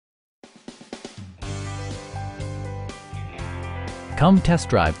Come test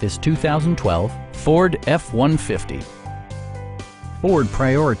drive this 2012 Ford F-150. Ford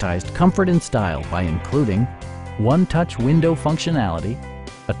prioritized comfort and style by including one-touch window functionality,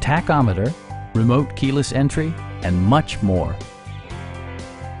 a tachometer, remote keyless entry, and much more.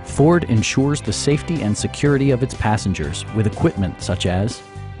 Ford ensures the safety and security of its passengers with equipment such as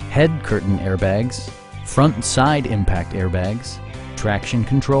head curtain airbags, front and side impact airbags, traction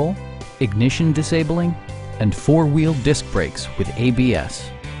control, ignition disabling, and four-wheel disc brakes with ABS.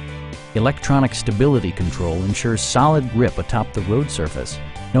 Electronic stability control ensures solid grip atop the road surface,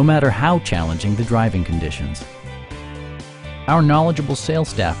 no matter how challenging the driving conditions. Our knowledgeable sales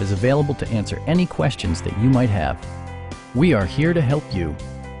staff is available to answer any questions that you might have. We are here to help you.